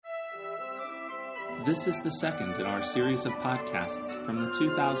This is the second in our series of podcasts from the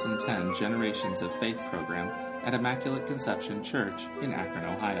 2010 Generations of Faith program at Immaculate Conception Church in Akron,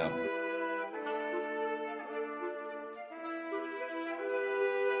 Ohio.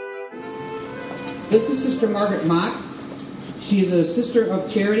 This is Sister Margaret Mach. She is a Sister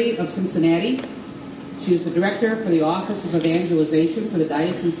of Charity of Cincinnati. She is the Director for the Office of Evangelization for the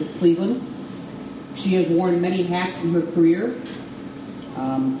Diocese of Cleveland. She has worn many hats in her career.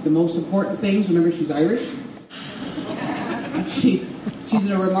 The most important things, remember, she's Irish. She's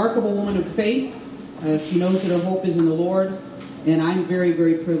a remarkable woman of faith. She knows that her hope is in the Lord, and I'm very,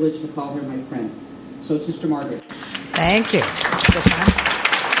 very privileged to call her my friend. So, Sister Margaret. Thank you.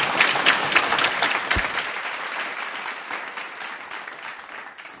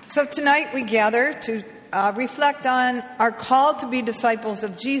 So tonight we gather to reflect on our call to be disciples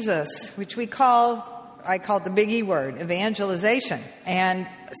of Jesus, which I call the big E word, evangelization. And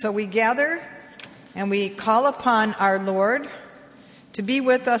so we gather and we call upon our Lord to be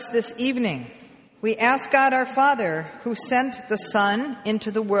with us this evening. We ask God our Father, who sent the Son into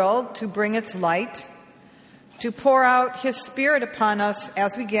the world to bring its light, to pour out His Spirit upon us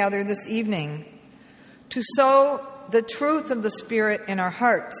as we gather this evening, to sow the truth of the Spirit in our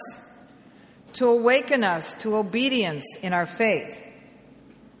hearts, to awaken us to obedience in our faith.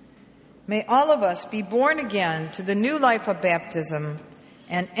 May all of us be born again to the new life of baptism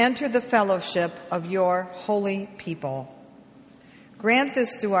and enter the fellowship of your holy people. Grant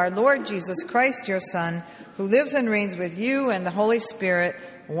this through our Lord Jesus Christ, your Son, who lives and reigns with you and the Holy Spirit,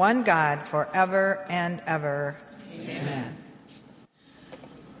 one God, forever and ever. Amen.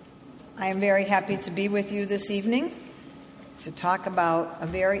 I am very happy to be with you this evening to talk about a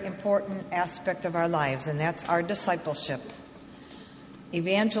very important aspect of our lives, and that's our discipleship.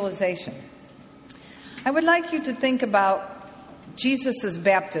 Evangelization. I would like you to think about Jesus'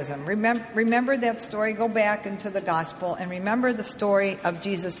 baptism. Remember that story? Go back into the gospel and remember the story of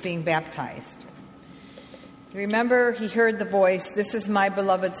Jesus being baptized. Remember, he heard the voice, "This is my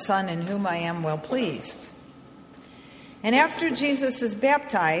beloved Son in whom I am well pleased." And after Jesus is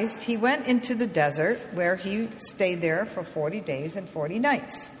baptized, he went into the desert where he stayed there for 40 days and 40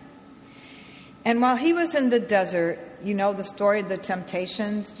 nights. And while he was in the desert, you know the story of the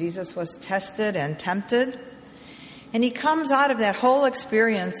temptations. Jesus was tested and tempted. And he comes out of that whole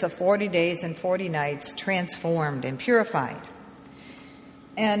experience of 40 days and 40 nights transformed and purified.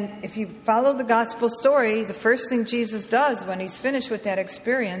 And if you follow the gospel story, the first thing Jesus does when he's finished with that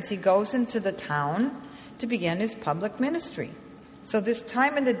experience, he goes into the town to begin his public ministry. So this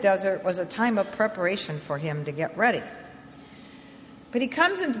time in the desert was a time of preparation for him to get ready. But he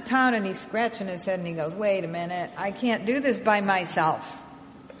comes into town and he's scratching his head and he goes, "Wait a minute, I can't do this by myself.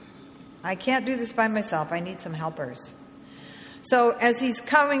 I can't do this by myself. I need some helpers." So as he's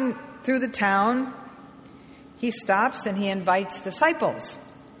coming through the town, he stops and he invites disciples.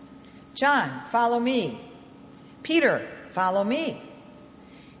 "John, follow me. Peter, follow me."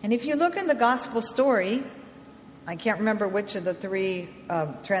 And if you look in the gospel story, I can't remember which of the three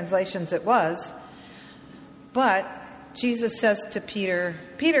translations it was, but Jesus says to Peter,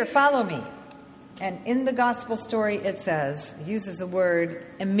 "Peter, follow me." And in the gospel story it says, it uses the word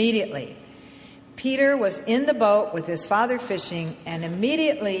immediately. Peter was in the boat with his father fishing, and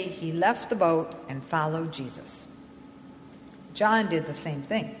immediately he left the boat and followed Jesus. John did the same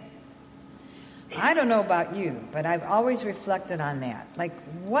thing. I don't know about you, but I've always reflected on that. Like,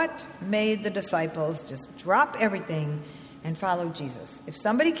 what made the disciples just drop everything and follow Jesus? If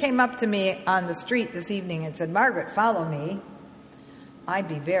somebody came up to me on the street this evening and said, "Margaret, follow me," I'd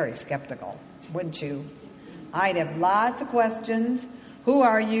be very skeptical, wouldn't you? I'd have lots of questions. Who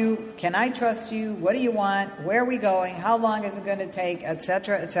are you? Can I trust you? What do you want? Where are we going? How long is it going to take?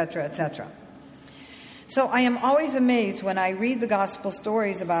 Etc., etc., etc. So I am always amazed when I read the gospel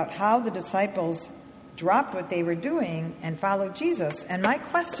stories about how the disciples dropped what they were doing and followed Jesus. And my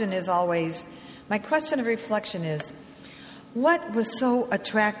question of reflection is, what was so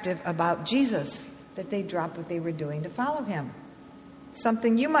attractive about Jesus that they dropped what they were doing to follow him?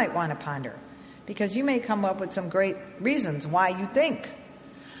 Something you might want to ponder, because you may come up with some great reasons why you think.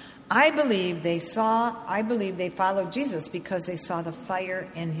 I believe they followed Jesus because they saw the fire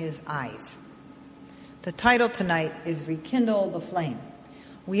in his eyes. The title tonight is Rekindle the Flame.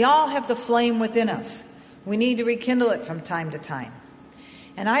 We all have the flame within us. We need to rekindle it from time to time.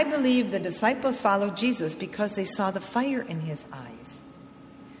 And I believe the disciples followed Jesus because they saw the fire in his eyes.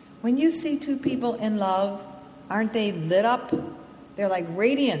 When you see two people in love, aren't they lit up? They're like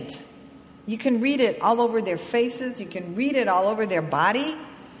radiant. You can read it all over their faces. You can read it all over their body,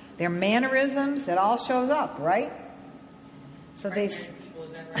 their mannerisms. That all shows up, right? So they...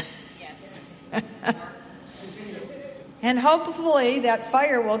 And hopefully that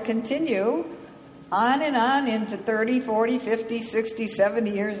fire will continue on and on into 30, 40, 50, 60,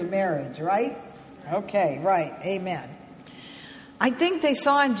 70 years of marriage, right? Okay, right. Amen. I think they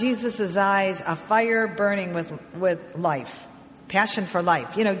saw in Jesus' eyes a fire burning with life, passion for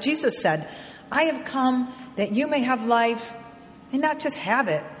life. You know, Jesus said, I have come that you may have life and not just have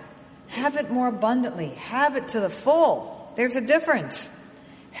it more abundantly, have it to the full. There's a difference.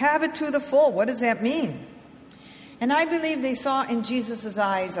 Have it to the full. What does that mean? And I believe they saw in Jesus'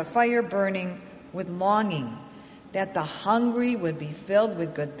 eyes a fire burning with longing, that the hungry would be filled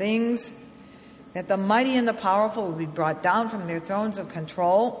with good things, that the mighty and the powerful would be brought down from their thrones of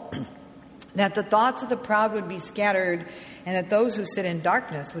control, that the thoughts of the proud would be scattered, and that those who sit in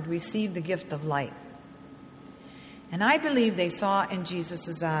darkness would receive the gift of light. And I believe they saw in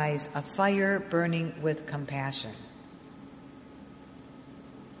Jesus' eyes a fire burning with compassion.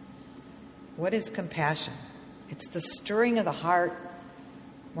 What is compassion? It's the stirring of the heart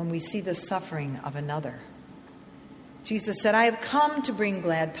when we see the suffering of another. Jesus said, I have come to bring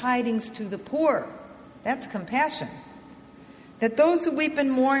glad tidings to the poor. That's compassion. That those who weep and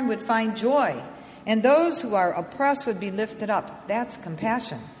mourn would find joy, and those who are oppressed would be lifted up. That's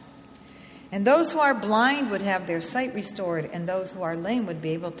compassion. And those who are blind would have their sight restored, and those who are lame would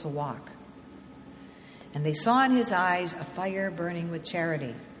be able to walk. And they saw in his eyes a fire burning with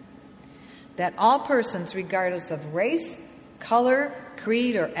charity. That all persons, regardless of race, color,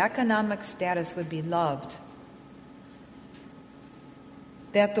 creed, or economic status, would be loved.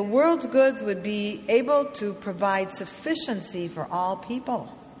 That the world's goods would be able to provide sufficiency for all people.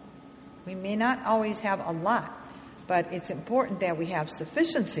 We may not always have a lot, but it's important that we have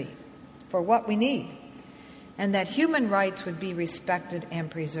sufficiency for what we need, and that human rights would be respected and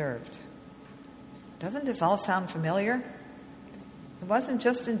preserved. Doesn't this all sound familiar? It wasn't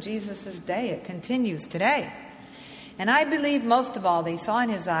just in Jesus' day, it continues today. And I believe most of all, they saw in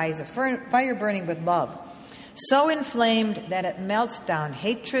his eyes a fire burning with love, so inflamed that it melts down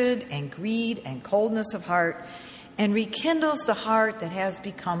hatred and greed and coldness of heart and rekindles the heart that has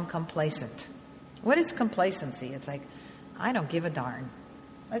become complacent. What is complacency? It's like, I don't give a darn.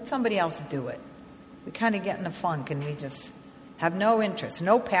 Let somebody else do it. We kind of get in a funk and we just have no interest,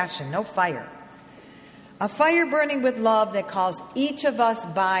 no passion, no fire. A fire burning with love that calls each of us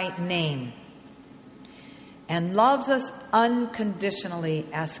by name and loves us unconditionally,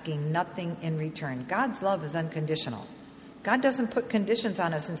 asking nothing in return. God's love is unconditional. God doesn't put conditions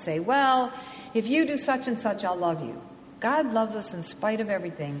on us and say, well, if you do such and such, I'll love you. God loves us in spite of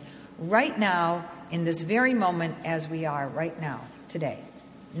everything, right now, in this very moment, as we are right now, today.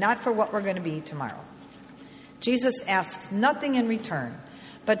 Not for what we're going to be tomorrow. Jesus asks nothing in return,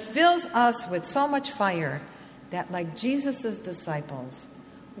 but fills us with so much fire that, like Jesus' disciples,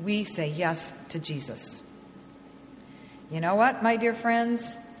 we say yes to Jesus. You know what, my dear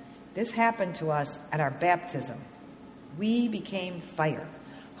friends? This happened to us at our baptism. We became fire.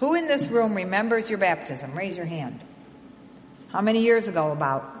 Who in this room remembers your baptism? Raise your hand. How many years ago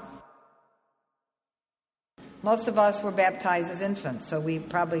about? Most of us were baptized as infants, so we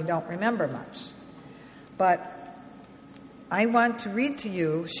probably don't remember much. But I want to read to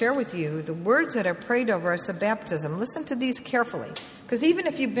you, share with you, the words that are prayed over us at baptism. Listen to these carefully, because even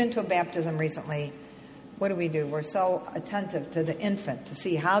if you've been to a baptism recently, what do? We're so attentive to the infant to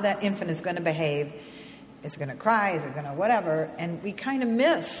see how that infant is going to behave. Is it going to cry? Is it going to whatever? And we kind of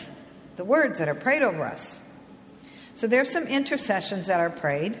miss the words that are prayed over us. So there's some intercessions that are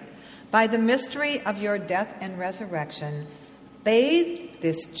prayed. By the mystery of your death and resurrection, bathe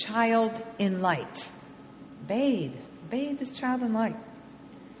this child in light. Bathe this child in light.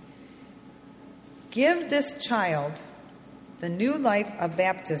 Give this child the new life of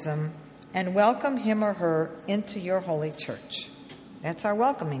baptism and welcome him or her into your holy church. That's our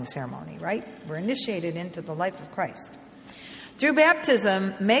welcoming ceremony, right? We're initiated into the life of Christ. Through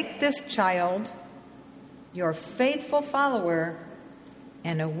baptism, make this child your faithful follower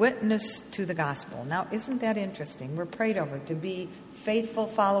and a witness to the gospel. Now, isn't that interesting? We're prayed over to be faithful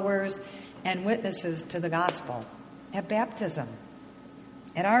followers and witnesses to the gospel at baptism,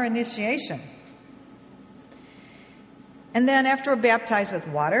 at our initiation. And then after we're baptized with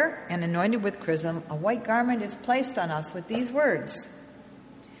water and anointed with chrism, a white garment is placed on us with these words: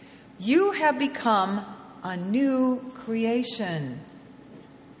 you have become a new creation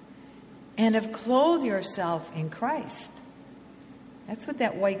and have clothed yourself in Christ. That's what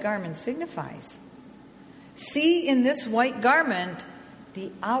that white garment signifies. See in this white garment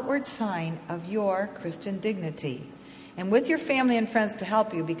the outward sign of your Christian dignity. And with your family and friends to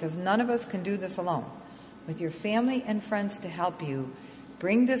help you, because none of us can do this alone, with your family and friends to help you,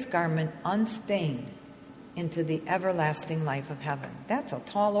 bring this garment unstained into the everlasting life of heaven. That's a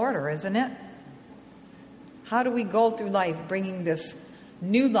tall order, isn't it? How do we go through life bringing this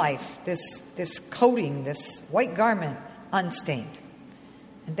new life, this coating, this white garment unstained?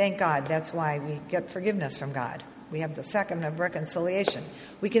 And thank God, that's why we get forgiveness from God. We have the sacrament of reconciliation.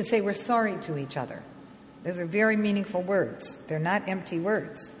 We can say we're sorry to each other. Those are very meaningful words. They're not empty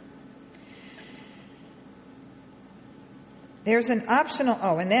words. There's an optional,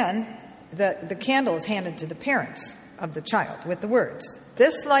 and then the candle is handed to the parents of the child with the words,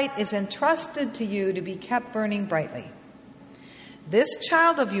 "This light is entrusted to you to be kept burning brightly. This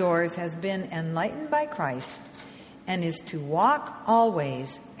child of yours has been enlightened by Christ and is to walk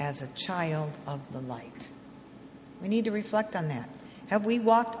always as a child of the light." We need to reflect on that. Have we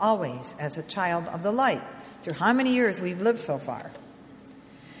walked always as a child of the light through how many years we've lived so far?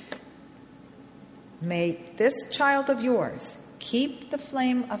 May this child of yours keep the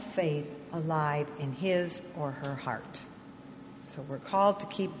flame of faith alive in his or her heart. So we're called to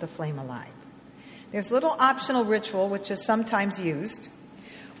keep the flame alive. There's a little optional ritual which is sometimes used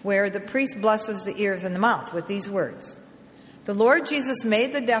where the priest blesses the ears and the mouth with these words. "The Lord Jesus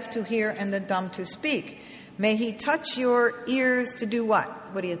made the deaf to hear and the dumb to speak. May he touch your ears to do what?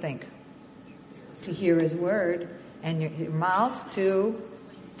 What do you think? To hear his word, and your mouth to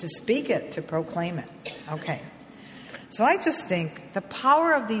speak it, to proclaim it." Okay. So I just think the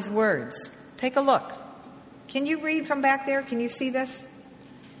power of these words. Take a look. Can you read from back there? Can you see this?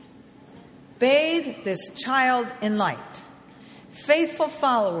 "Bathe this child in light. Faithful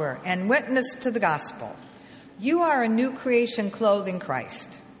follower and witness to the gospel. You are a new creation clothed in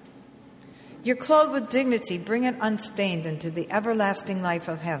Christ. You're clothed with dignity. Bring it unstained into the everlasting life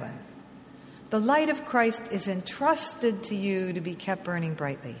of heaven. The light of Christ is entrusted to you to be kept burning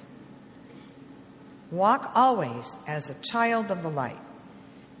brightly. Walk always as a child of the light.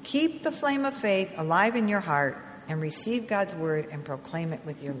 Keep the flame of faith alive in your heart and receive God's word and proclaim it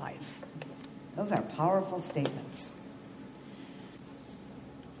with your life." Those are powerful statements.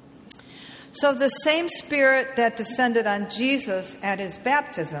 So the same Spirit that descended on Jesus at his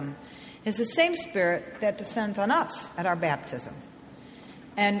baptism is the same Spirit that descends on us at our baptism.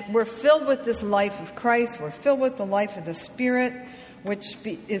 And we're filled with this life of Christ. We're filled with the life of the Spirit, which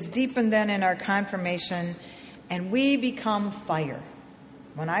is deepened then in our confirmation, and we become fire.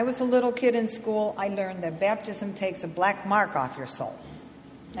 When I was a little kid in school, I learned that baptism takes a black mark off your soul.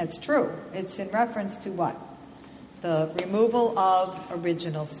 That's true. It's in reference to what? The removal of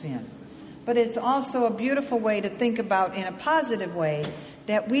original sin. But it's also a beautiful way to think about, in a positive way,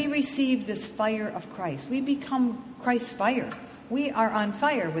 that we receive this fire of Christ. We become Christ's fire. We are on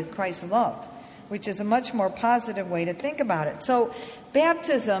fire with Christ's love, which is a much more positive way to think about it. So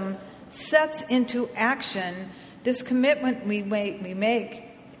baptism sets into action this commitment we make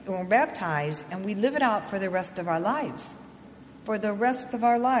when we're baptized, and we live it out for the rest of our lives. For the rest of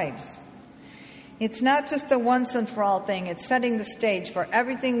our lives. It's not just a once and for all thing. It's setting the stage for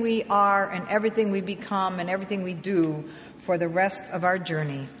everything we are and everything we become and everything we do for the rest of our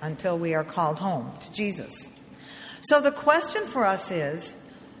journey until we are called home to Jesus. So the question for us is,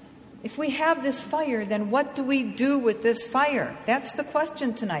 if we have this fire, then what do we do with this fire? That's the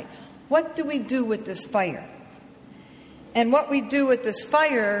question tonight. What do we do with this fire? And what we do with this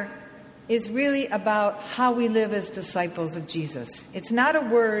fire is really about how we live as disciples of Jesus. It's not a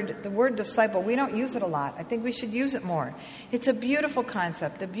word, the word disciple, we don't use it a lot. I think we should use it more. It's a beautiful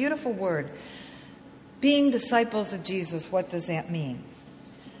concept, a beautiful word. Being disciples of Jesus, what does that mean?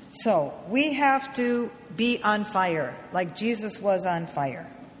 So, we have to be on fire, like Jesus was on fire.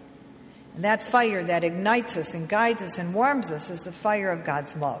 And that fire that ignites us and guides us and warms us is the fire of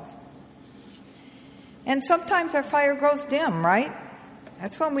God's love. And sometimes our fire grows dim, right?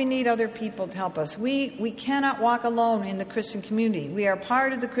 That's when we need other people to help us. We cannot walk alone in the Christian community. We are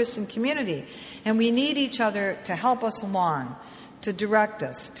part of the Christian community, and we need each other to help us along, to direct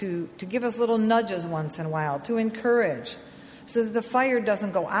us, to give us little nudges once in a while, to encourage, so that the fire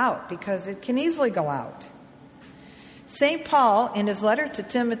doesn't go out, because it can easily go out. St. Paul, in his letter to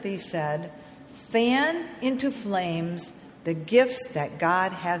Timothy, said, "Fan into flames the gifts that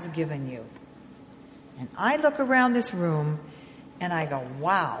God has given you." And I look around this room and I go,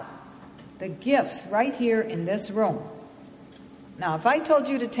 wow, the gifts right here in this room. Now, if I told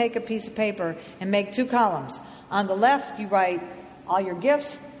you to take a piece of paper and make 2 columns, on the left you write all your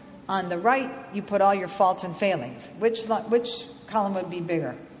gifts, on the right you put all your faults and failings. Which column would be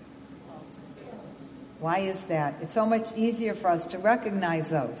bigger? Why is that? It's so much easier for us to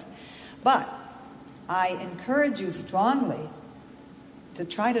recognize those. But I encourage you strongly to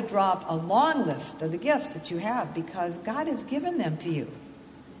try to draw up a long list of the gifts that you have, because God has given them to you.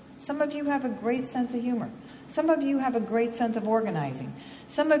 Some of you have a great sense of humor. Some of you have a great sense of organizing.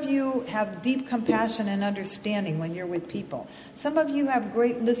 Some of you have deep compassion and understanding when you're with people. Some of you have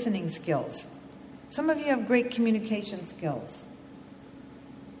great listening skills. Some of you have great communication skills.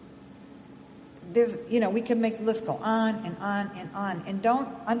 We can make the list go on and on and on. And don't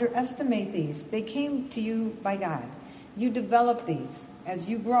underestimate these. They came to you by God. You develop these as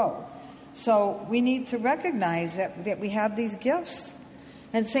you grow. So we need to recognize that we have these gifts.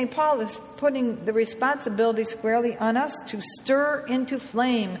 And St. Paul is putting the responsibility squarely on us to stir into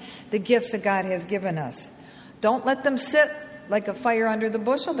flame the gifts that God has given us. Don't let them sit like a fire under the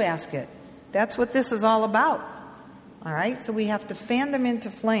bushel basket. That's what this is all about. All right? So we have to fan them into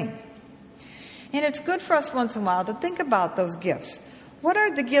flame. And it's good for us once in a while to think about those gifts. What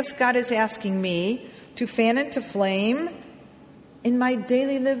are the gifts God is asking me to fan into flame in my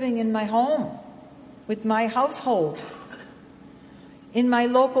daily living, in my home, with my household, in my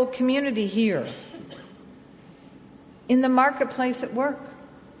local community here, in the marketplace at work,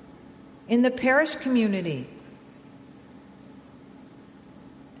 in the parish community,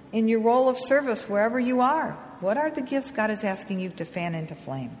 in your role of service, wherever you are? What are the gifts God is asking you to fan into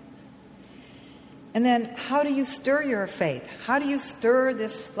flame? And then, how do you stir your faith? How do you stir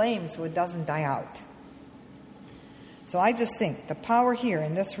this flame so it doesn't die out? So I just think the power here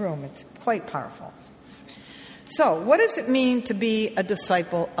in this room, it's quite powerful. So, what does it mean to be a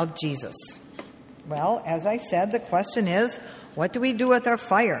disciple of Jesus? Well, as I said, the question is, what do we do with our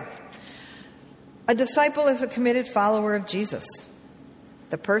fire? A disciple is a committed follower of Jesus.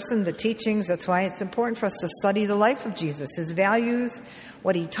 The person, the teachings, that's why it's important for us to study the life of Jesus, his values,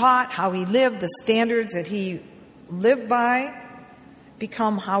 what he taught, how he lived, the standards that he lived by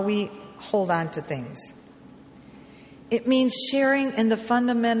become how we hold on to things. It means sharing in the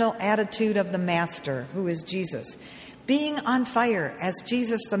fundamental attitude of the Master, who is Jesus. Being on fire, as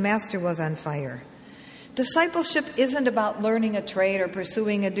Jesus the Master was on fire. Discipleship isn't about learning a trade or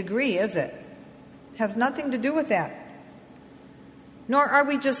pursuing a degree, is it? It has nothing to do with that. Nor are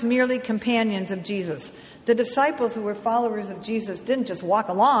we just merely companions of Jesus. The disciples who were followers of Jesus didn't just walk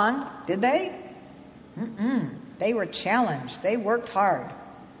along, did they? They were challenged. They worked hard.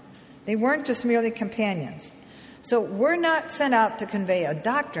 They weren't just merely companions. So we're not sent out to convey a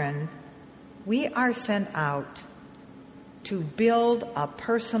doctrine. We are sent out to build a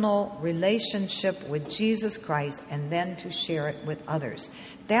personal relationship with Jesus Christ and then to share it with others.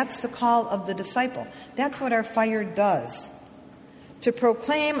 That's the call of the disciple. That's what our fire does. To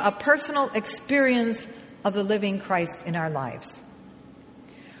proclaim a personal experience of the living Christ in our lives.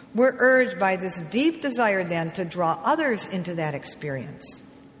 We're urged by this deep desire then to draw others into that experience.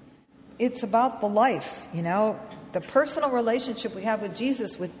 It's about the life, the personal relationship we have with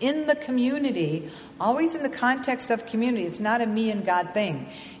Jesus within the community, always in the context of community. It's not a me and God thing.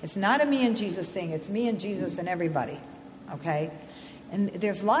 It's not a me and Jesus thing. It's me and Jesus and everybody, okay? And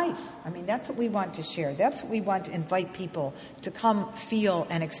there's life. That's what we want to share. That's what we want to invite people to come feel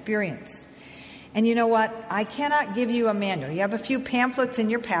and experience. And you know what? I cannot give you a manual. You have a few pamphlets in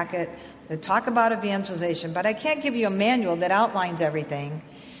your packet that talk about evangelization, but I can't give you a manual that outlines everything.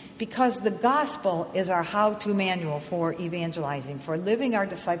 Because the gospel is our how-to manual for evangelizing, for living our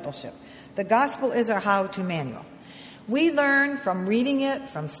discipleship. The gospel is our how-to manual. We learn from reading it,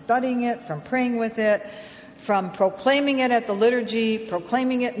 from studying it, from praying with it, from proclaiming it at the liturgy,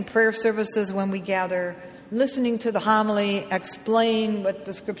 proclaiming it in prayer services when we gather, listening to the homily, explain what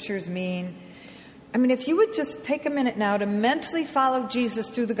the scriptures mean. If you would just take a minute now to mentally follow Jesus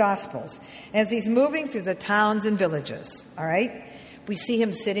through the Gospels as he's moving through the towns and villages, all right? We see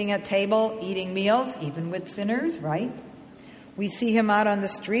him sitting at table, eating meals, even with sinners, right? We see him out on the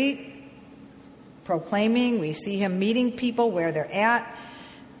street, proclaiming. We see him meeting people where they're at,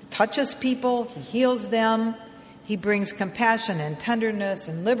 touches people, he heals them. He brings compassion and tenderness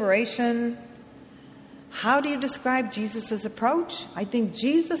and liberation. How do you describe Jesus' approach? I think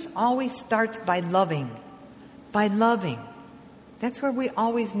Jesus always starts by loving. By loving. That's where we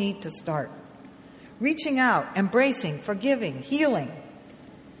always need to start. Reaching out, embracing, forgiving, healing.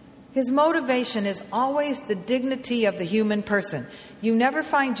 His motivation is always the dignity of the human person. You never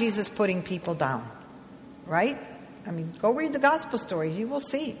find Jesus putting people down, right? Go read the gospel stories, you will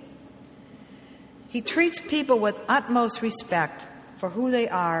see. He treats people with utmost respect for who they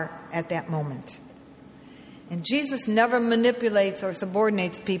are at that moment. And Jesus never manipulates or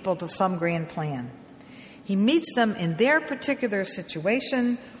subordinates people to some grand plan. He meets them in their particular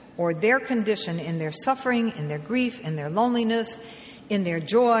situation or their condition, in their suffering, in their grief, in their loneliness, in their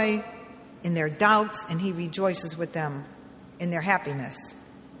joy, in their doubts, and he rejoices with them in their happiness.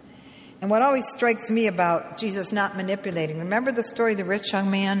 And what always strikes me about Jesus not manipulating, remember the story of the rich young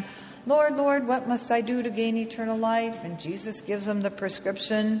man? Lord, Lord, what must I do to gain eternal life? And Jesus gives him the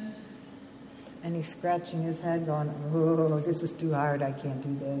prescription. And he's scratching his head going, oh, this is too hard. I can't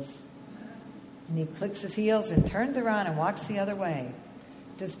do this. And he clicks his heels and turns around and walks the other way.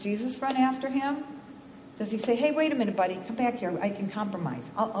 Does Jesus run after him? Does he say, hey, wait a minute, buddy, come back here. I can compromise.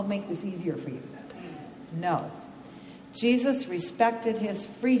 I'll make this easier for you. No. Jesus respected his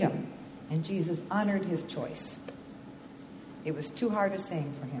freedom, and Jesus honored his choice. It was too hard a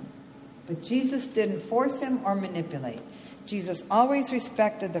saying for him. But Jesus didn't force him or manipulate. Jesus always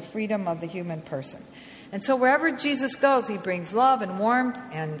respected the freedom of the human person. And so wherever Jesus goes, he brings love and warmth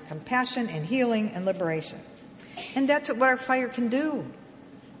and compassion and healing and liberation. And that's what our fire can do.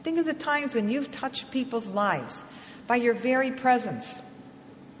 Think of the times when you've touched people's lives by your very presence.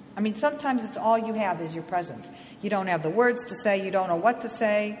 I mean, sometimes it's all you have is your presence. You don't have the words to say. You don't know what to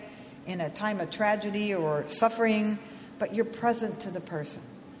say in a time of tragedy or suffering, but you're present to the person.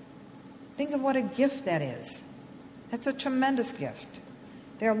 Think of what a gift that is. That's a tremendous gift.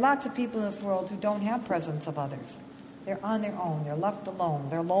 There are lots of people in this world who don't have presence of others. They're on their own. They're left alone.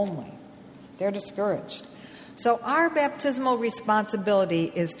 They're lonely. They're discouraged. So our baptismal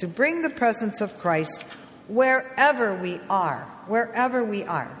responsibility is to bring the presence of Christ wherever we are,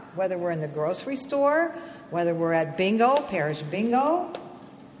 whether we're in the grocery store, whether we're at bingo, parish bingo.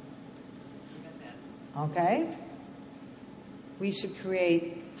 Okay? We should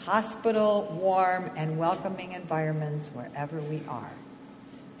create hospitable, warm, and welcoming environments wherever we are.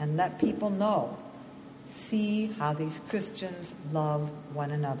 And let people know, see how these Christians love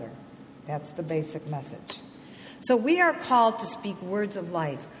one another. That's the basic message. So we are called to speak words of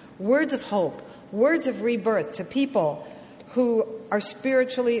life, words of hope, words of rebirth to people who are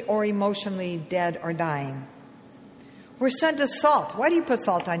spiritually or emotionally dead or dying. We're sent as salt. Why do you put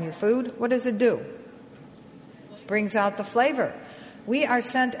salt on your food? What does it do? Brings out the flavor. We are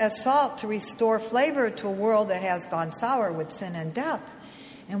sent as salt to restore flavor to a world that has gone sour with sin and death.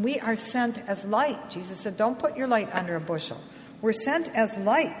 And we are sent as light. Jesus said, don't put your light under a bushel. We're sent as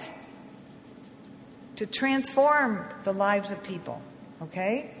light to transform the lives of people.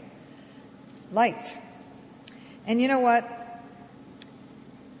 Okay? Light. And you know what?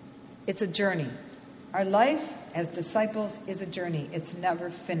 It's a journey. Our life as disciples is a journey. It's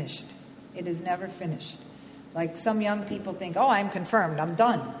never finished. It is never finished. Like some young people think, oh, I'm confirmed, I'm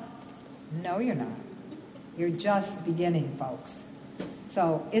done. No, you're not. You're just beginning, folks.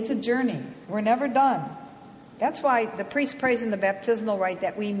 So it's a journey. We're never done. That's why the priest prays in the baptismal rite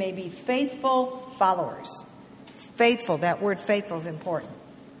that we may be faithful followers. Faithful, that word faithful is important.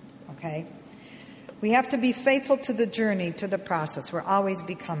 Okay? We have to be faithful to the journey, to the process. We're always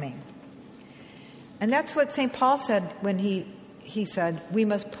becoming. And that's what St. Paul said when he said, we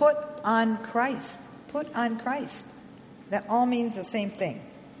must put on Christ. Put on Christ. That all means the same thing.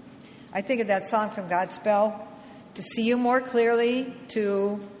 I think of that song from Godspell, to see you more clearly,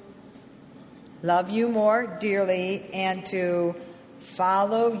 to love you more dearly, and to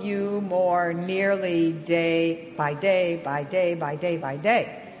follow you more nearly day by day, by day, by day, by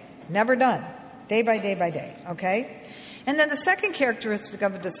day. Never done. Day by day by day. Okay? And then the second characteristic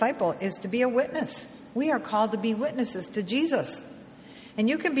of a disciple is to be a witness. We are called to be witnesses to Jesus. And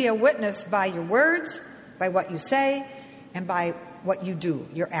you can be a witness by your words, by what you say, and by what you do,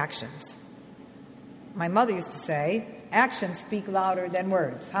 your actions. My mother used to say, actions speak louder than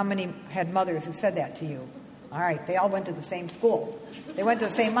words. How many had mothers who said that to you? All right, they all went to the same school. They went to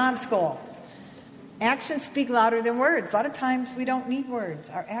the same mom's school. Actions speak louder than words. A lot of times we don't need words.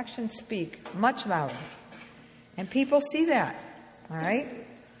 Our actions speak much louder. And people see that. All right?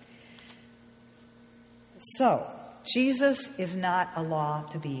 So, Jesus is not a law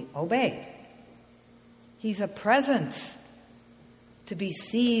to be obeyed. He's a presence to be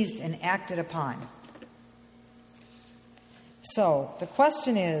seized and acted upon. So, the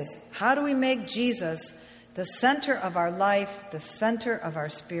question is, how do we make Jesus the center of our life, the center of our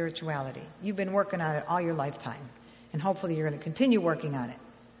spirituality? You've been working on it all your lifetime, and hopefully you're going to continue working on it.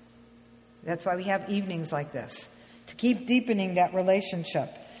 That's why we have evenings like this, to keep deepening that relationship,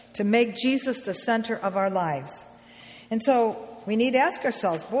 to make Jesus the center of our lives. And so we need to ask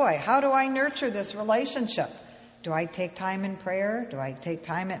ourselves, boy, how do I nurture this relationship? Do I take time in prayer? Do I take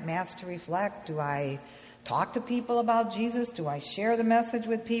time at Mass to reflect? Do I talk to people about Jesus? Do I share the message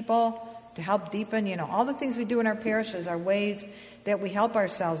with people to help deepen? All the things we do in our parishes are ways that we help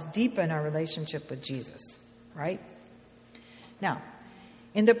ourselves deepen our relationship with Jesus, right? Now,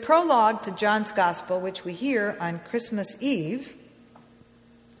 in the prologue to John's Gospel, which we hear on Christmas Eve,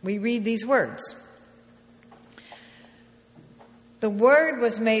 we read these words. The Word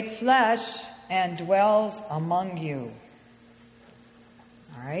was made flesh and dwells among you.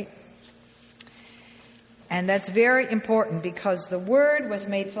 All right? And that's very important because the Word was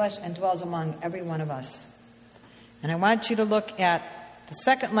made flesh and dwells among every one of us. And I want you to look at the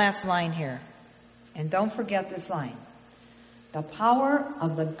second last line here. And don't forget this line. The power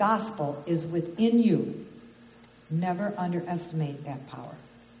of the gospel is within you. Never underestimate that power.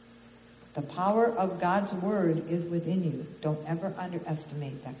 The power of God's word is within you. Don't ever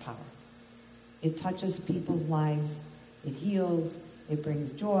underestimate that power. It touches people's lives. It heals. It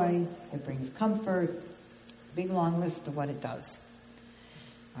brings joy. It brings comfort. Big long list of what it does.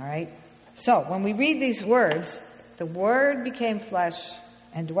 All right? So, when we read these words, the Word became flesh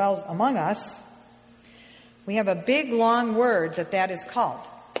and dwells among us, we have a big long word that is called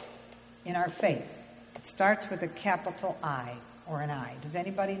in our faith. It starts with a capital I or an I. Does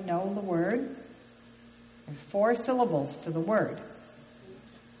anybody know the word? There's 4 syllables to the word.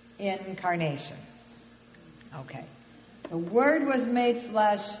 Incarnation. Okay. The Word was made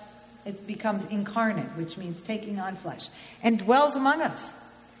flesh. It becomes incarnate, which means taking on flesh, and dwells among us.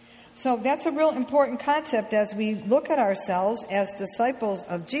 So that's a real important concept as we look at ourselves as disciples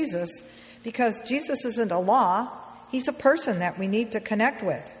of Jesus, because Jesus isn't a law. He's a person that we need to connect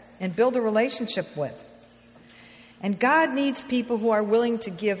with and build a relationship with. And God needs people who are willing to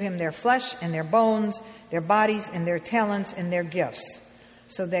give him their flesh and their bones, their bodies and their talents and their gifts,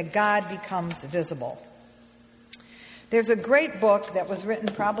 so that God becomes visible. There's a great book that was written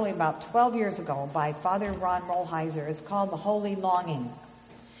probably about 12 years ago by Father Ron Rolheiser. It's called The Holy Longing.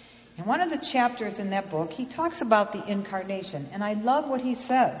 In one of the chapters in that book, he talks about the incarnation, and I love what he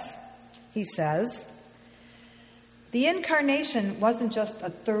says. He says, the incarnation wasn't just a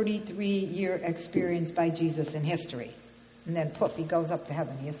 33-year experience by Jesus in history, and then poof, he goes up to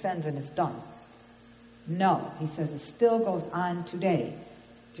heaven, he ascends, and it's done. No, he says it still goes on today,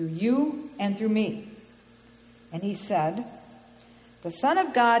 through you and through me. And he said, the Son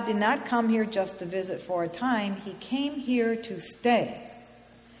of God did not come here just to visit for a time. He came here to stay,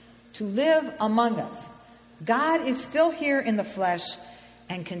 to live among us. God is still here in the flesh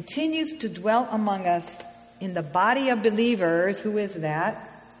and continues to dwell among us in the body of believers. Who is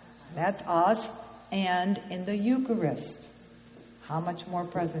that? That's us. And in the Eucharist. How much more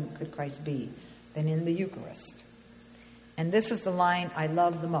present could Christ be than in the Eucharist? And this is the line I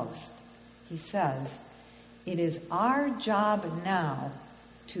love the most. He says, it is our job now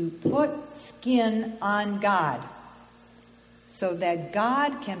to put skin on God so that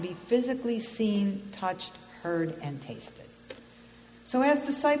God can be physically seen, touched, heard, and tasted. So as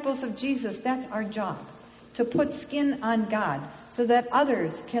disciples of Jesus, that's our job, to put skin on God so that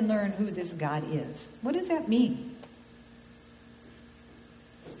others can learn who this God is. What does that mean?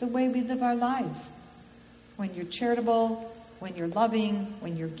 It's the way we live our lives. When you're charitable, when you're loving,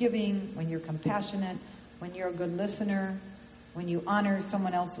 when you're giving, when you're compassionate, when you're a good listener, when you honor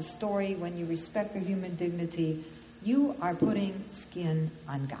someone else's story, when you respect their human dignity, you are putting skin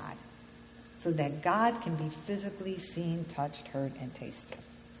on God so that God can be physically seen, touched, heard, and tasted.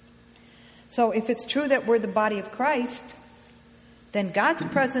 So if it's true that we're the body of Christ, then God's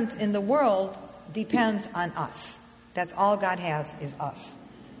presence in the world depends on us. That's all God has is us.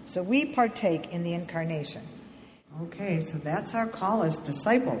 So we partake in the incarnation. Okay, so that's our call as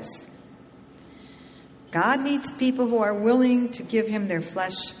disciples. God needs people who are willing to give him their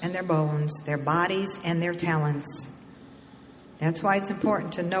flesh and their bones, their bodies and their talents. That's why it's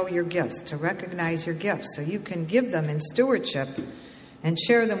important to know your gifts, to recognize your gifts, so you can give them in stewardship and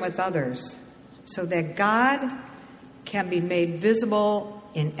share them with others, so that God can be made visible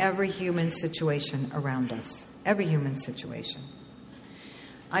in every human situation around us. Every human situation.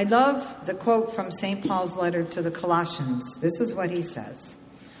 I love the quote from St. Paul's letter to the Colossians. This is what he says.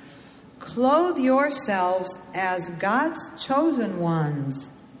 Clothe yourselves as God's chosen ones,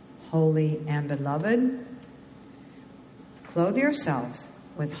 holy and beloved. Clothe yourselves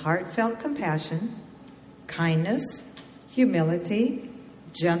with heartfelt compassion, kindness, humility,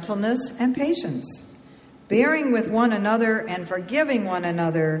 gentleness, and patience, bearing with one another and forgiving one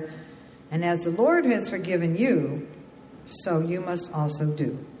another. And as the Lord has forgiven you, so you must also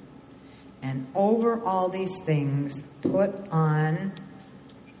do. And over all these things, put on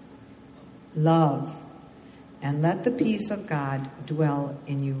love, and let the peace of God dwell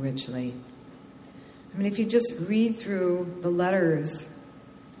in you richly. I mean, if you just read through the letters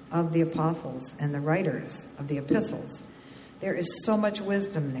of the apostles and the writers of the epistles, there is so much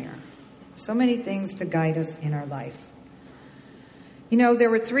wisdom there. So many things to guide us in our life. You know, there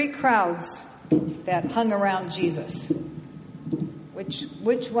were 3 crowds that hung around Jesus.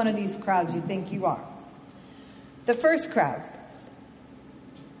 Which one of these crowds you think you are? The first crowd,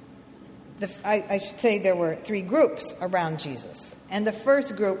 I should say there were 3 groups around Jesus. And the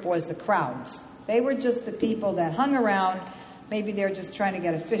first group was the crowds. They were just the people that hung around. Maybe they were just trying to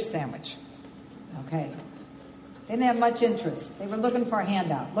get a fish sandwich. Okay. They didn't have much interest. They were looking for a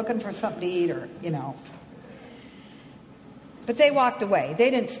handout, looking for something to eat or, But they walked away.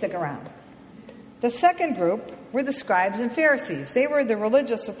 They didn't stick around. The second group were the scribes and Pharisees. They were the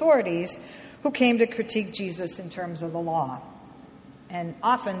religious authorities who came to critique Jesus in terms of the law. And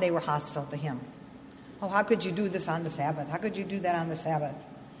often they were hostile to him. Oh, how could you do this on the Sabbath? How could you do that on the Sabbath?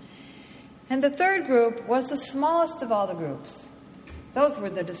 And the third group was the smallest of all the groups. Those were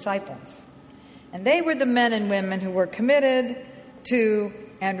the disciples. And they were the men and women who were committed to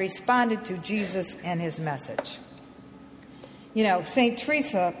and responded to Jesus and his message. St.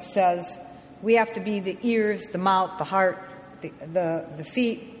 Teresa says we have to be the ears, the mouth, the heart, the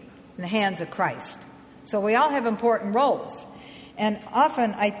feet, and the hands of Christ. So we all have important roles. And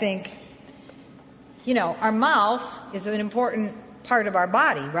often I think, our mouth is an important part of our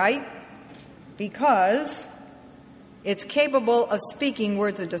body, right? Because it's capable of speaking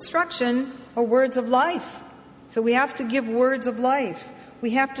words of destruction or words of life. So we have to give words of life.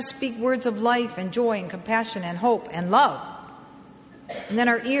 We have to speak words of life and joy and compassion and hope and love. And then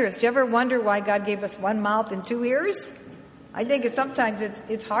our ears. Do you ever wonder why God gave us 1 mouth and 2 ears? I think sometimes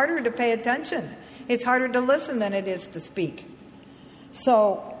it's harder to pay attention. It's harder to listen than it is to speak.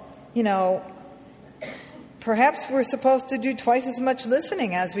 So, perhaps we're supposed to do twice as much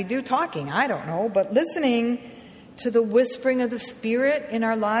listening as we do talking. I don't know. But listening to the whispering of the Spirit in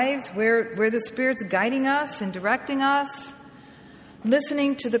our lives, where the Spirit's guiding us and directing us.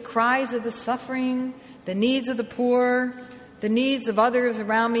 Listening to the cries of the suffering, the needs of the poor, the needs of others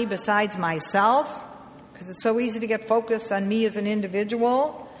around me besides myself, because it's so easy to get focused on me as an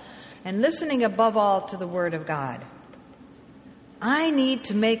individual. And listening above all to the Word of God. I need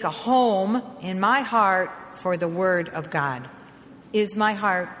to make a home in my heart for the Word of God. Is my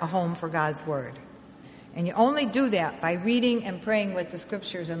heart a home for God's Word? And you only do that by reading and praying with the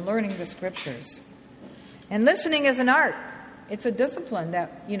Scriptures and learning the Scriptures. And listening is an art. It's a discipline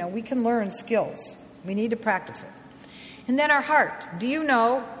that, we can learn skills. We need to practice it. And then our heart. Do you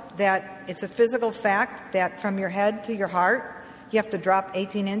know that it's a physical fact that from your head to your heart, you have to drop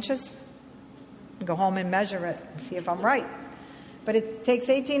 18 inches? Go home and measure it and see if I'm right. But it takes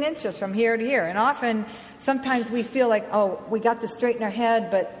 18 inches from here to here. And sometimes we feel like, oh, we got this straight in our head,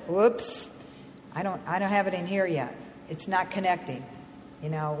 but whoops, I don't have it in here yet. It's not connecting.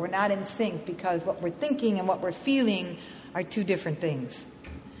 We're not in sync because what we're thinking and what we're feeling are 2 different things.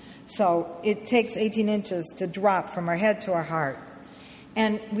 So it takes 18 inches to drop from our head to our heart.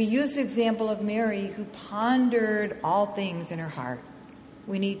 And we use the example of Mary, who pondered all things in her heart.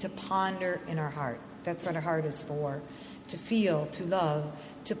 We need to ponder in our heart. That's what our heart is for. To feel, to love,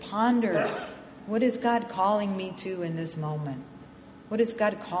 to ponder. What is God calling me to in this moment? What is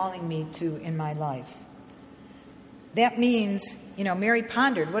God calling me to in my life? That means, Mary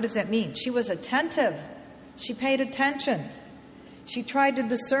pondered. What does that mean? She was attentive. She paid attention. She tried to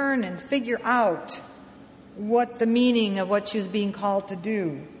discern and figure out what the meaning of what she was being called to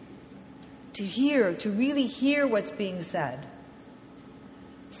do. To hear, to really hear what's being said.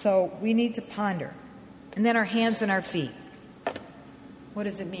 So we need to ponder. And then our hands and our feet. What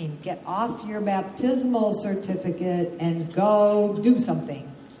does it mean? Get off your baptismal certificate and go do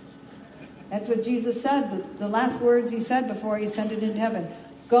something. That's what Jesus said. The last words he said before he ascended into heaven.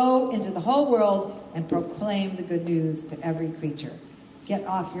 Go into the whole world and proclaim the good news to every creature. Get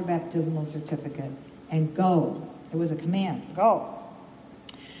off your baptismal certificate and go. It was a command. Go.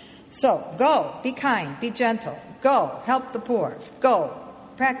 So, go. Be kind. Be gentle. Go. Help the poor. Go.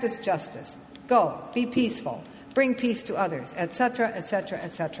 Practice justice. Go. Be peaceful. Bring peace to others, etc., etc.,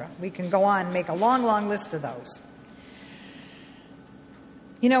 etc. We can go on and make a long, long list of those.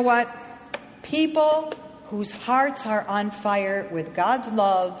 You know what? People whose hearts are on fire with God's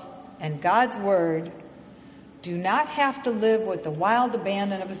love and God's word do not have to live with the wild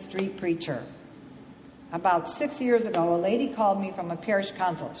abandon of a street preacher. About 6 years ago, a lady called me from a parish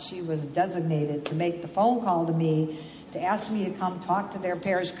council. She was designated to make the phone call to me to ask me to come talk to their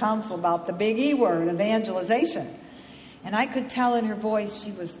parish council about the big E word, evangelization. And I could tell in her voice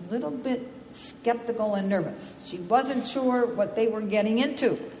she was a little bit skeptical and nervous. She wasn't sure what they were getting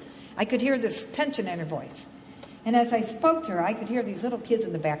into. I could hear this tension in her voice. And as I spoke to her, I could hear these little kids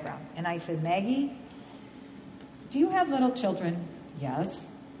in the background. And I said, Maggie, do you have little children? Yes.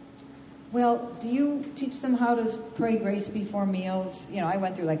 Well, do you teach them how to pray grace before meals? I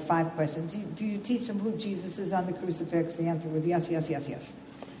went through like 5 questions. Do you teach them who Jesus is on the crucifix? The answer was yes, yes, yes, yes.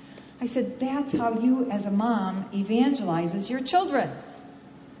 I said, that's how you as a mom evangelizes your children.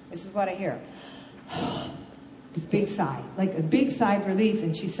 This is what I hear. This big sigh, like a big sigh of relief.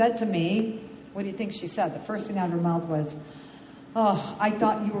 And she said to me, what do you think she said? The first thing out of her mouth was, "Oh, I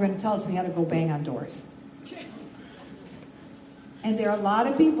thought you were going to tell us we had to go bang on doors." And there are a lot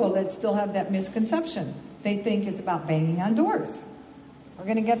of people that still have that misconception. They think it's about banging on doors. We're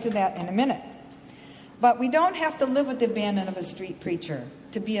going to get to that in a minute. But we don't have to live with the abandon of a street preacher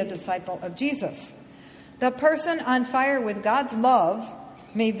to be a disciple of Jesus. The person on fire with God's love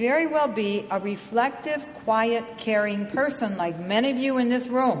may very well be a reflective, quiet, caring person like many of you in this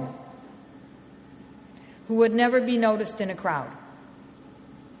room who would never be noticed in a crowd.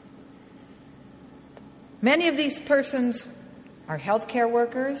 Many of these persons are healthcare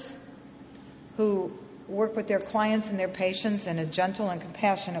workers who work with their clients and their patients in a gentle and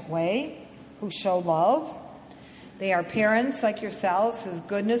compassionate way, who show love. They are parents like yourselves whose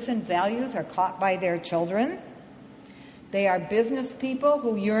goodness and values are caught by their children. They are business people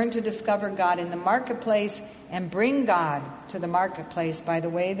who yearn to discover God in the marketplace and bring God to the marketplace by the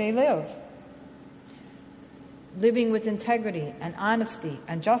way they live. Living with integrity and honesty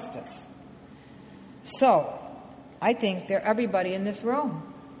and justice. So, I think they're everybody in this room.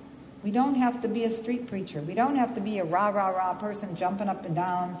 We don't have to be a street preacher. We don't have to be a rah person jumping up and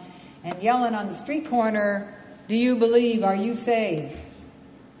down and yelling on the street corner, "Do you believe? Are you saved?"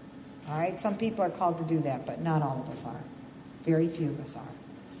 All right, some people are called to do that, but not all of us are. Very few of us are.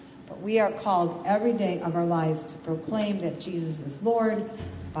 But we are called every day of our lives to proclaim that Jesus is Lord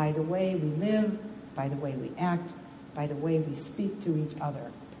by the way we live, by the way we act, by the way we speak to each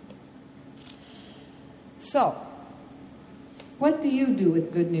other. So, what do you do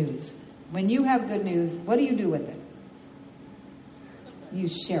with good news? When you have good news, what do you do with it? You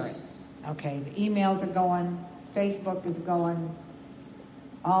share it. Okay, the emails are going, Facebook is going,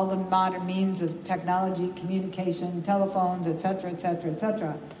 all the modern means of technology, communication, telephones, etc., etc.,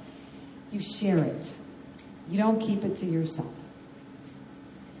 etc. You share it. You don't keep it to yourself.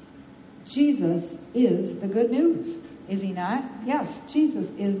 Jesus is the good news. Is he not? Yes,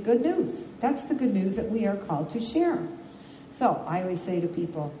 Jesus is good news. That's the good news that we are called to share. So I always say to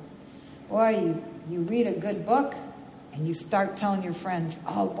people, boy, you read a good book and you start telling your friends,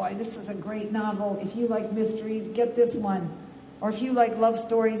 "Oh boy, this is a great novel. If you like mysteries, get this one. Or if you like love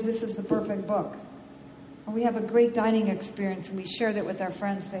stories, this is the perfect book." Or we have a great dining experience and we share that with our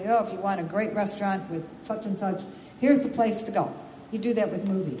friends. Say, "Oh, if you want a great restaurant with such and such, here's the place to go." You do that with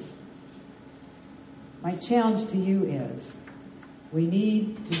movies. My challenge to you is we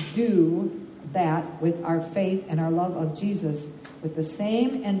need to do that with our faith and our love of Jesus with the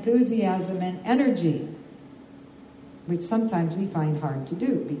same enthusiasm and energy, which sometimes we find hard to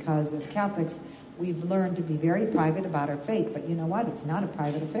do because as Catholics, we've learned to be very private about our faith. But you know what? It's not a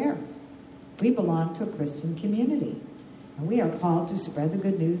private affair. We belong to a Christian community, and we are called to spread the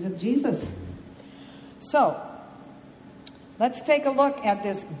good news of Jesus. So, let's take a look at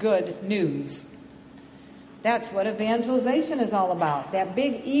this good news. That's what evangelization is all about, that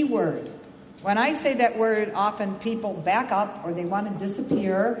big E word. When I say that word, often people back up or they want to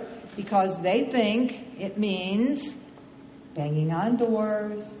disappear because they think it means banging on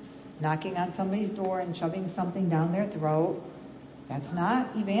doors, knocking on somebody's door and shoving something down their throat. That's not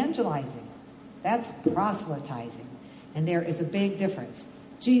evangelizing. That's proselytizing. And there is a big difference.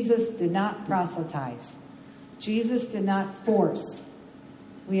 Jesus did not proselytize. Jesus did not force.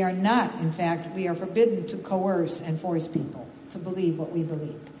 We are not, in fact, we are forbidden to coerce and force people to believe what we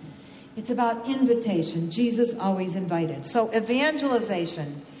believe. It's about invitation. Jesus always invited. So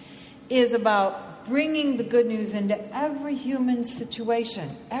evangelization is about bringing the good news into every human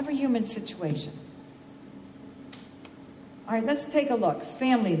situation. Every human situation. All right, let's take a look.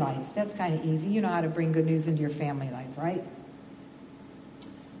 Family life. That's kind of easy. You know how to bring good news into your family life, right?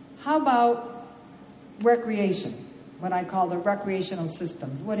 How about recreation? What I call the recreational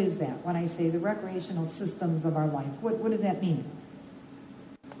systems. What is that? When I say the recreational systems of our life, what does that mean?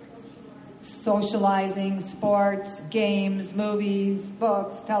 Socializing, sports, games, movies,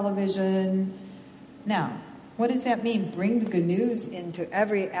 books, television. Now, what does that mean? Bring the good news into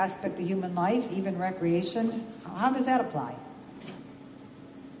every aspect of human life, even recreation. How does that apply?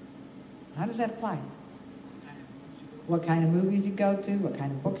 How does that apply? What kind of movies you go to, what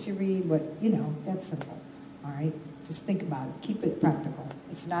kind of books you read, that's simple. All right? Just think about it. Keep it practical.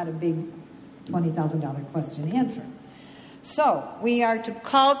 It's not a big $20,000 question answer. So, we are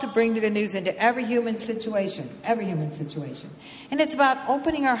called to bring the good news into every human situation. Every human situation. And it's about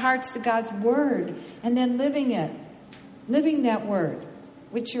opening our hearts to God's Word and then living it. Living that Word,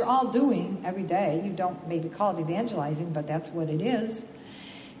 which you're all doing every day. You don't maybe call it evangelizing, but that's what it is.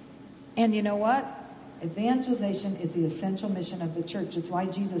 And you know what? Evangelization is the essential mission of the church. It's why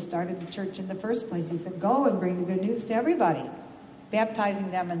Jesus started the church in the first place. He said, go and bring the good news to everybody,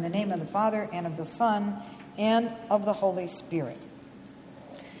 baptizing them in the name of the Father and of the Son and of the Holy Spirit.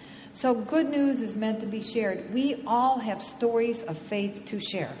 So good news is meant to be shared. We all have stories of faith to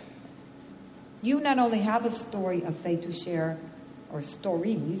share. You not only have a story of faith to share, or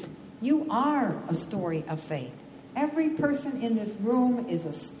stories, you are a story of faith. Every person in this room is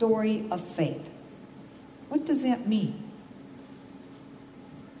a story of faith. What does that mean?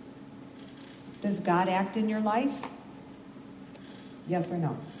 Does God act in your life? Yes or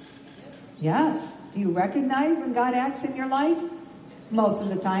no? Yes. Do you recognize when God acts in your life? Most of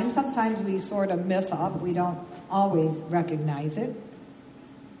the time. Sometimes we sort of miss up. We don't always recognize it.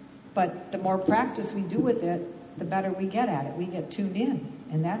 But the more practice we do with it, the better we get at it. We get tuned in.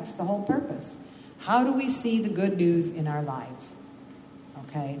 And that's the whole purpose. How do we see the good news in our lives?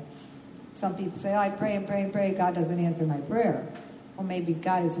 Okay? Some people say, I pray and pray and pray. God doesn't answer my prayer. Well, maybe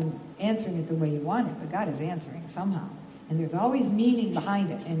God isn't answering it the way you want it, but God is answering somehow. And there's always meaning behind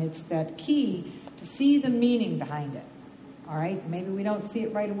it. And it's that key to see the meaning behind it. All right? Maybe we don't see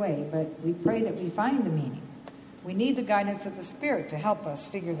it right away, but we pray that we find the meaning. We need the guidance of the Spirit to help us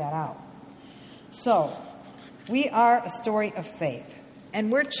figure that out. So, we are a story of faith.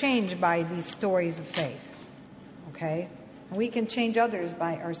 And we're changed by these stories of faith. Okay? And we can change others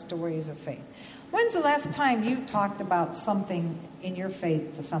by our stories of faith. When's the last time you talked about something in your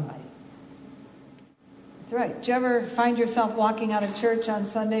faith to somebody? That's right. Did you ever find yourself walking out of church on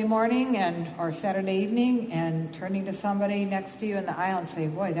Sunday morning or Saturday evening and turning to somebody next to you in the aisle and say,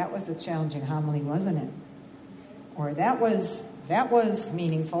 boy, that was a challenging homily, wasn't it? Or that was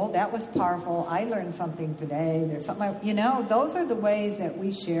meaningful. That was powerful. I learned something today. There's something, those are the ways that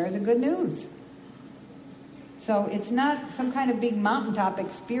we share the good news. So it's not some kind of big mountaintop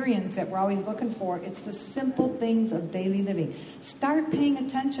experience that we're always looking for. It's the simple things of daily living. Start paying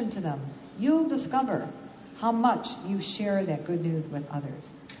attention to them. You'll discover how much you share that good news with others.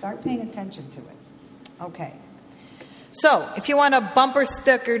 Start paying attention to it. Okay. So, if you want a bumper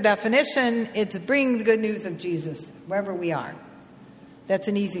sticker definition, it's bring the good news of Jesus wherever we are. That's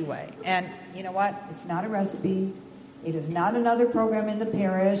an easy way. And you know what? It's not a recipe. It is not another program in the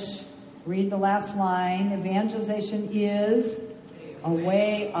parish. Read the last line. Evangelization is a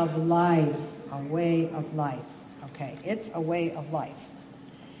way of life. A way of life. Okay, it's a way of life.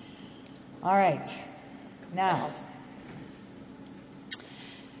 All right. Now,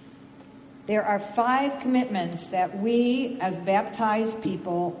 there are 5 commitments that we as baptized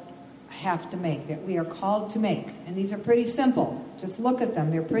people have to make, that we are called to make. And these are pretty simple. Just look at them.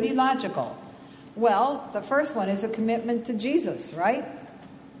 They're pretty logical. Well, the first one is a commitment to Jesus, right?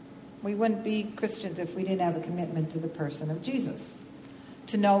 We wouldn't be Christians if we didn't have a commitment to the person of Jesus.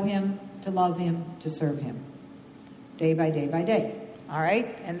 To know him, to love him, to serve him. Day by day by day. All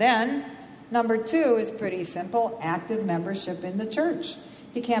right? And then, number 2 is pretty simple. Active membership in the church.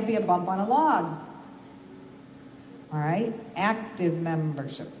 You can't be a bump on a log. All right? Active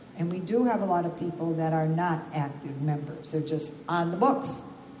membership. And we do have a lot of people that are not active members. They're just on the books.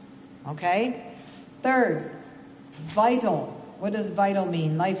 Okay? 3rd, vital. What does vital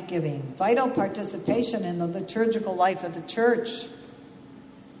mean? Life-giving. Vital participation in the liturgical life of the church.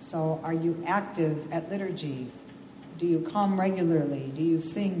 So are you active at liturgy? Do you come regularly? Do you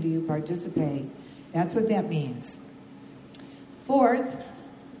sing? Do you participate? That's what that means. 4th,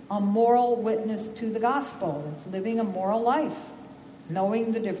 a moral witness to the gospel. It's living a moral life.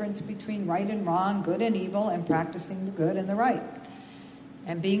 Knowing the difference between right and wrong, good and evil, and practicing the good and the right.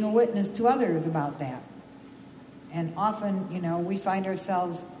 And being a witness to others about that. And often, we find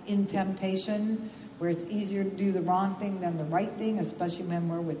ourselves in temptation where it's easier to do the wrong thing than the right thing, especially when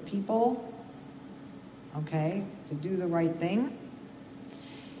we're with people. Okay? To do the right thing.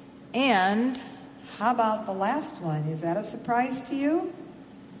 And how about the last one? Is that a surprise to you?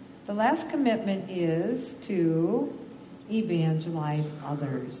 The last commitment is to evangelize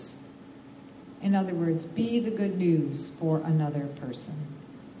others. In other words, be the good news for another person.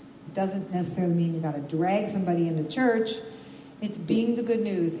 It doesn't necessarily mean you got to drag somebody into church. It's being the good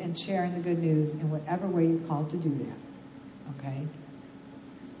news and sharing the good news in whatever way you're called to do that. Okay?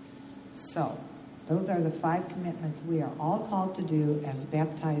 So, those are the 5 commitments we are all called to do as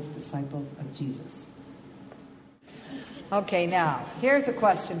baptized disciples of Jesus. Okay, now, here's a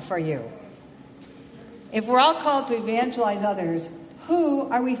question for you. If we're all called to evangelize others, who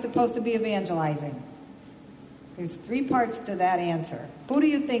are we supposed to be evangelizing? There's 3 parts to that answer. Who do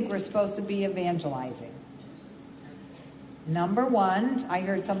you think we're supposed to be evangelizing? Number 1, I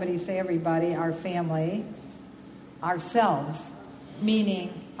heard somebody say everybody, our family, ourselves,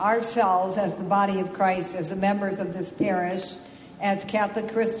 meaning ourselves as the body of Christ, as the members of this parish, as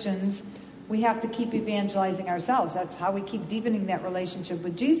Catholic Christians, we have to keep evangelizing ourselves. That's how we keep deepening that relationship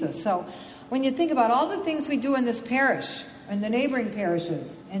with Jesus. So when you think about all the things we do in this parish and the neighboring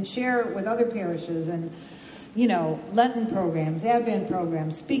parishes and share with other parishes and, Lenten programs, Advent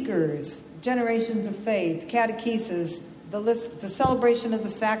programs, speakers, generations of faith, catechesis, the celebration of the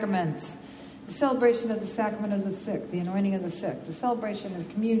sacraments, the celebration of the sacrament of the sick, the anointing of the sick, the celebration of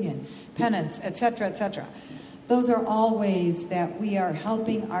communion, penance, etc., etc. Those are all ways that we are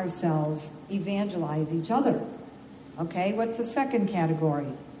helping ourselves evangelize each other. Okay, what's the second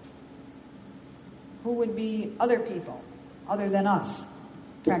category? Who would be other people other than us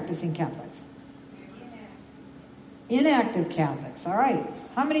practicing Catholics? Inactive Catholics. All right.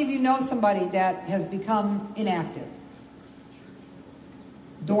 How many of you know somebody that has become inactive?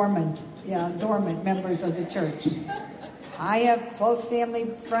 Dormant. Yeah, dormant members of the church. I have close family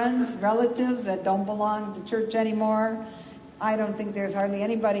friends, relatives that don't belong to church anymore. I don't think there's hardly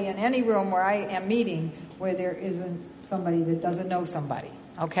anybody in any room where I am meeting where there isn't somebody that doesn't know somebody.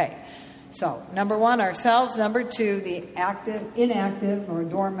 Okay. So, number one, ourselves. Number two, the active, inactive, or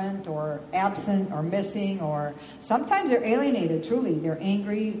dormant, or absent, or missing, or sometimes they're alienated, truly. They're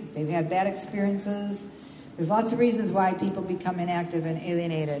angry, they've had bad experiences. There's lots of reasons why people become inactive and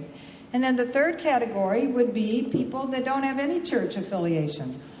alienated. And then the third category would be people that don't have any church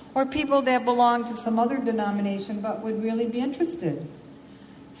affiliation, or people that belong to some other denomination but would really be interested.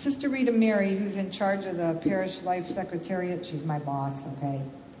 Sister Rita Mary, who's in charge of the Parish Life Secretariat, she's my boss, okay?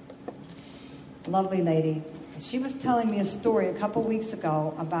 Lovely lady. She was telling me a story a couple weeks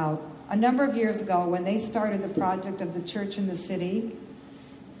ago about a number of years ago when they started the project of the church in the city.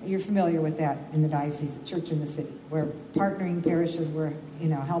 You're familiar with that in the diocese, the church in the city, where partnering parishes were,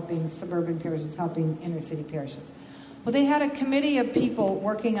 helping suburban parishes, helping inner city parishes. Well, they had a committee of people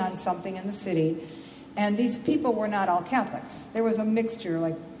working on something in the city, and these people were not all Catholics. There was a mixture,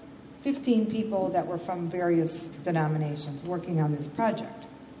 like 15 people that were from various denominations working on this project.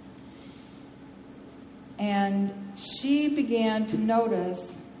 And she began to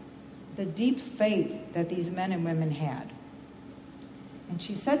notice the deep faith that these men and women had. And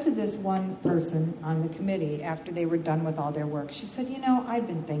she said to this one person on the committee after they were done with all their work, she said, I've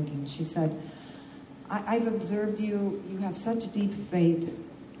been thinking. She said, I've observed you have such deep faith.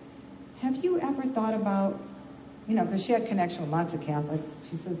 Have you ever thought about, because she had connection with lots of Catholics,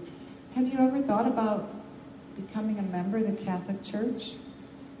 she says, have you ever thought about becoming a member of the Catholic Church?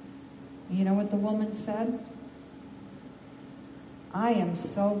 You know what the woman said? I am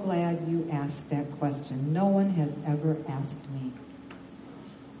so glad you asked that question. No one has ever asked me.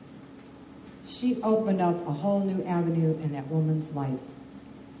 She opened up a whole new avenue in that woman's life.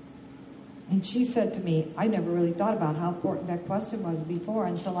 And she said to me, I never really thought about how important that question was before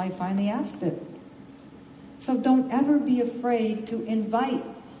until I finally asked it. So don't ever be afraid to invite.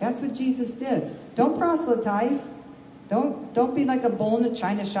 That's what Jesus did. Don't proselytize. Don't be like a bull in a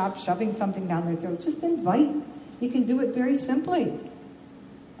china shop shoving something down their throat. Just invite. You can do it very simply.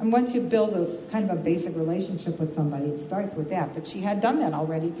 And once you build a kind of a basic relationship with somebody, it starts with that. But she had done that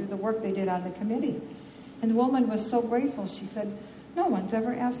already through the work they did on the committee. And the woman was so grateful. She said, no one's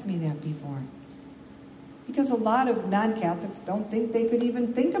ever asked me that before. Because a lot of non-Catholics don't think they could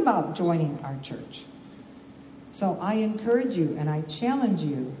even think about joining our church. So I encourage you and I challenge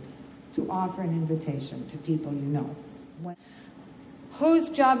you to offer an invitation to people you know. Whose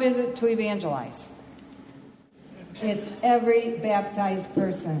job is it to evangelize? It's every baptized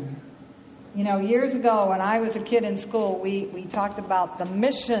person. Years ago when I was a kid in school, we talked about the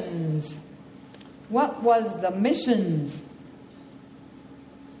missions. What was the missions?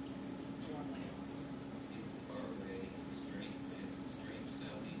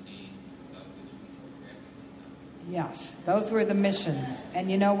 Yes, those were the missions. And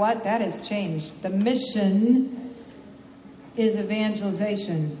you know what? That has changed. The mission is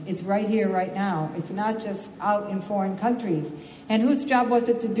evangelization. It's right here, right now. It's not just out in foreign countries. And whose job was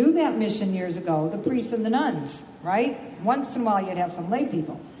it to do that mission years ago? The priests and the nuns, right? Once in a while you'd have some lay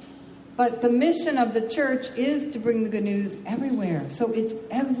people. But the mission of the church is to bring the good news everywhere. So it's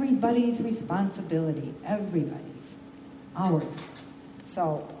everybody's responsibility. Everybody's. Ours.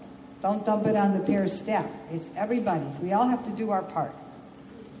 So don't dump it on the parish staff. It's everybody's. We all have to do our part.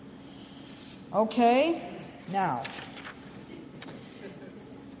 Okay, now,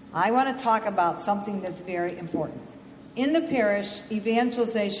 I want to talk about something that's very important. In the parish,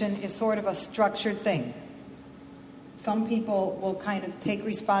 evangelization is sort of a structured thing. Some people will kind of take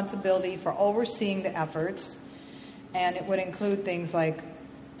responsibility for overseeing the efforts, and it would include things like,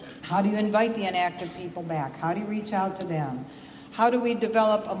 how do you invite the inactive people back? How do you reach out to them? How do we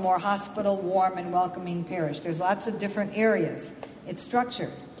develop a more hospitable, warm, and welcoming parish? There's lots of different areas. It's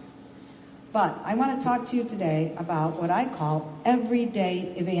structured. But I want to talk to you today about what I call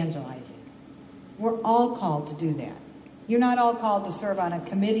everyday evangelizing. We're all called to do that. You're not all called to serve on a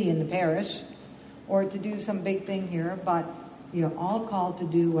committee in the parish or to do some big thing here, but you're all called to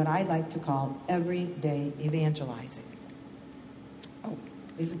do what I like to call everyday evangelizing. Oh,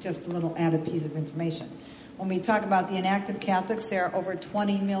 these are just a little added piece of information. When we talk about the inactive Catholics, there are over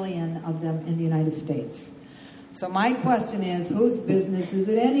 20 million of them in the United States. So my question is, whose business is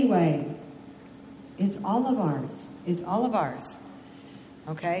it anyway? It's all of ours. It's all of ours.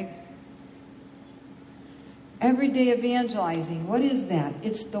 Okay? Everyday evangelizing, what is that?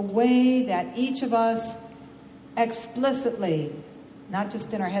 It's the way that each of us explicitly, not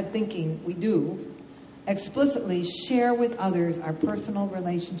just in our head thinking, we do, explicitly share with others our personal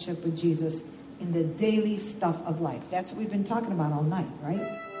relationship with Jesus in the daily stuff of life. That's what we've been talking about all night,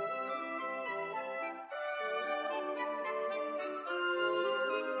 right?